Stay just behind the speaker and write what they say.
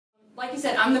Like you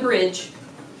said, I'm the bridge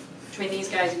between these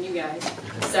guys and you guys.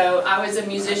 So I was a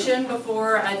musician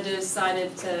before I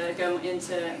decided to go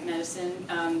into medicine,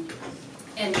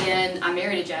 and then I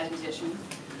married a jazz musician,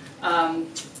 and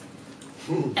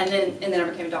then I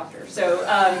became a doctor. So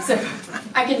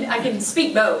I can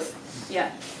speak both.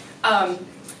 Yeah.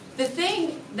 The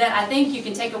thing that I think you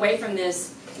can take away from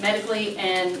this medically,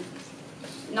 and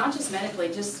not just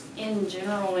medically, just in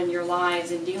general in your lives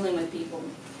and dealing with people,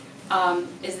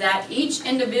 is that each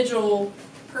individual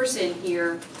person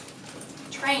here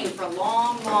trained for a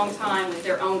long, long time with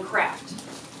their own craft.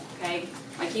 Okay,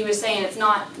 like he was saying, it's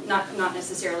not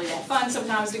necessarily that fun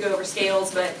sometimes to go over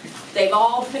scales, but they've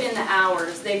all put in the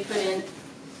hours. They've put in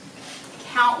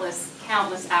countless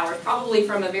hours, probably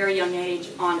from a very young age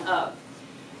on up.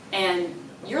 And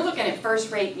you're looking at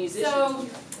first-rate musicians. So,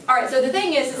 all right. So the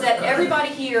thing is that everybody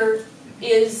here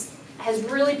has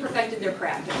really perfected their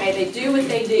craft. Okay, they do what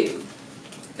they do,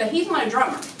 but he's not a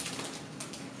drummer.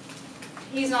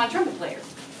 He's not a trumpet player.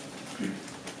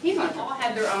 He's not. All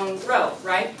have their own role,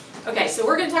 right? Okay, so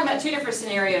we're going to talk about two different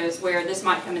scenarios where this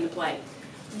might come into play.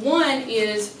 One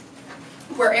is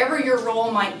wherever your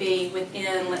role might be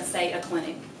within, let's say, a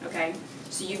clinic. Okay,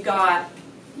 so you've got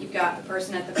the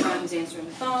person at the front who's answering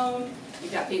the phone.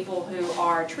 You've got people who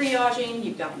are triaging.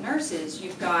 You've got nurses.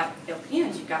 You've got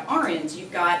LPNs. You've got RNs.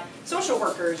 You've got social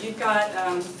workers. You've got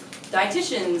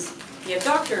dietitians. You have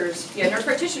doctors, you have nurse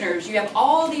practitioners, you have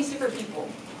all these different people.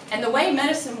 And the way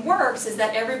medicine works is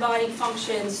that everybody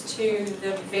functions to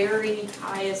the very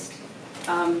highest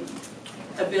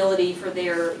ability for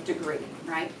their degree,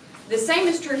 right? The same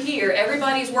is true here.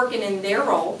 Everybody's working in their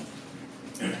role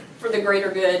for the greater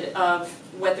good of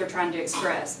what they're trying to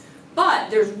express.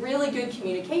 But there's really good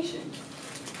communication.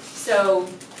 So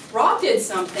Rob did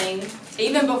something,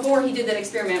 even before he did that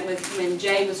experiment with when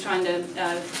Jay was trying to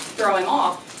throw him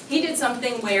off. He did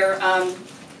something where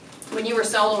when you were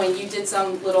soloing, you did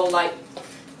some little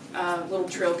little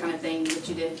trill kind of thing that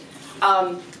you did.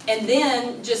 And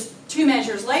then just 2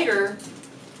 measures later,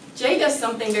 Jay does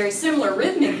something very similar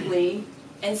rhythmically,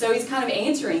 and so he's kind of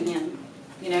answering him,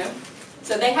 you know?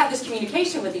 So they have this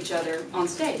communication with each other on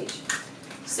stage.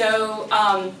 So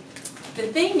the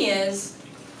thing is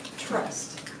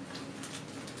trust.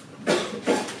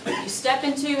 You step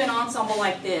into an ensemble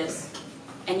like this,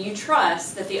 and you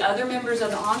trust that the other members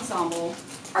of the ensemble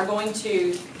are going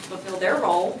to fulfill their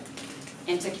role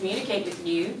and to communicate with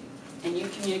you, and you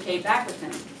communicate back with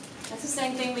them. That's the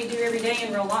same thing we do every day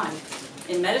in real life,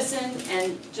 in medicine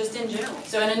and just in general.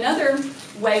 So in another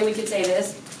way we could say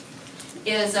this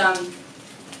is,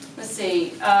 let's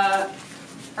see,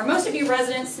 are most of you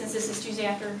residents, since this is Tuesday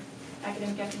after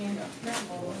academic afternoon?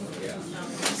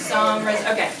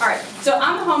 Okay, all right. So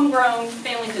I'm a homegrown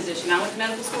family physician. I went to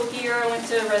medical school here. I went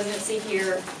to residency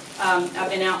here. I've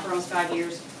been out for almost 5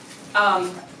 years.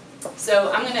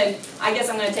 So I guess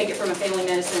I'm gonna take it from a family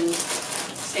medicine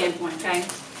standpoint. Okay.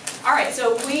 All right.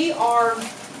 So we are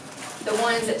the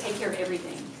ones that take care of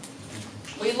everything.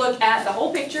 We look at the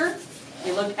whole picture.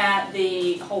 We look at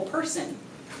the whole person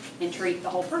and treat the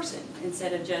whole person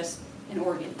instead of just an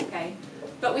organ. Okay.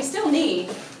 But we still need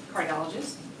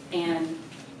cardiologists and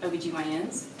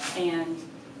OBGYNs and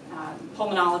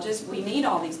pulmonologists. We need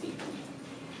all these people.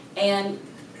 And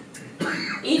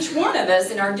each one of us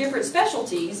in our different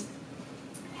specialties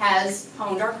has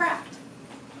honed our craft.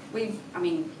 I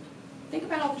mean, think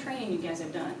about all the training you guys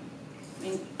have done. I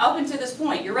mean, up until this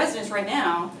point, you're residents right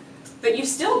now, but you've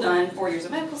still done 4 years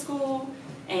of medical school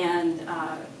and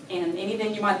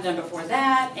anything you might have done before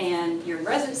that, and you're in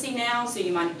residency now, so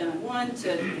you might have done 1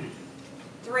 to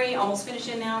 3, almost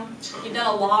finishing now. You've done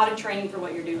a lot of training for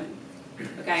what you're doing,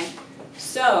 okay?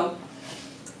 So,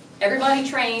 everybody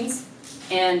trains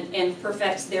and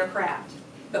perfects their craft,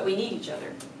 but we need each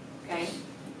other, okay?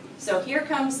 So here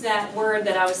comes that word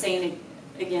that I was saying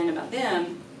again about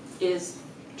them, is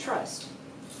trust.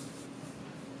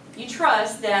 You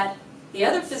trust that the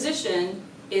other physician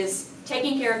is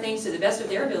taking care of things to the best of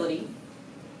their ability,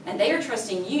 and they are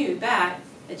trusting you back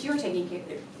that you're taking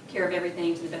care of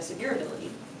everything to the best of your ability,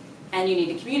 and you need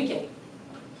to communicate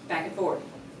back and forth.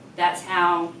 That's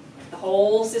how the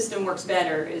whole system works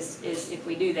better, is if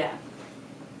we do that.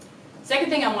 Second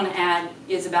thing I want to add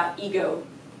is about ego.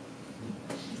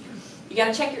 You got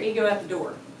to check your ego at the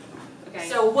door. Okay.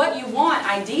 So what you want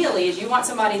ideally is you want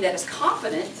somebody that is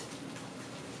confident,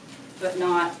 but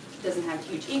doesn't have a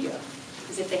huge ego.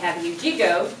 Because if they have a huge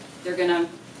ego, they're going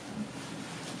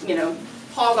to,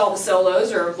 hog all the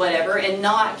solos or whatever and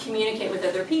not communicate with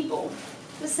other people.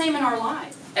 The same in our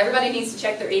lives. Everybody needs to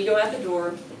check their ego at the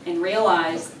door and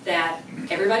realize that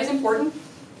everybody's important.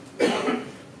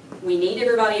 We need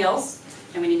everybody else.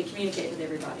 and we need to communicate with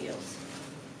everybody else.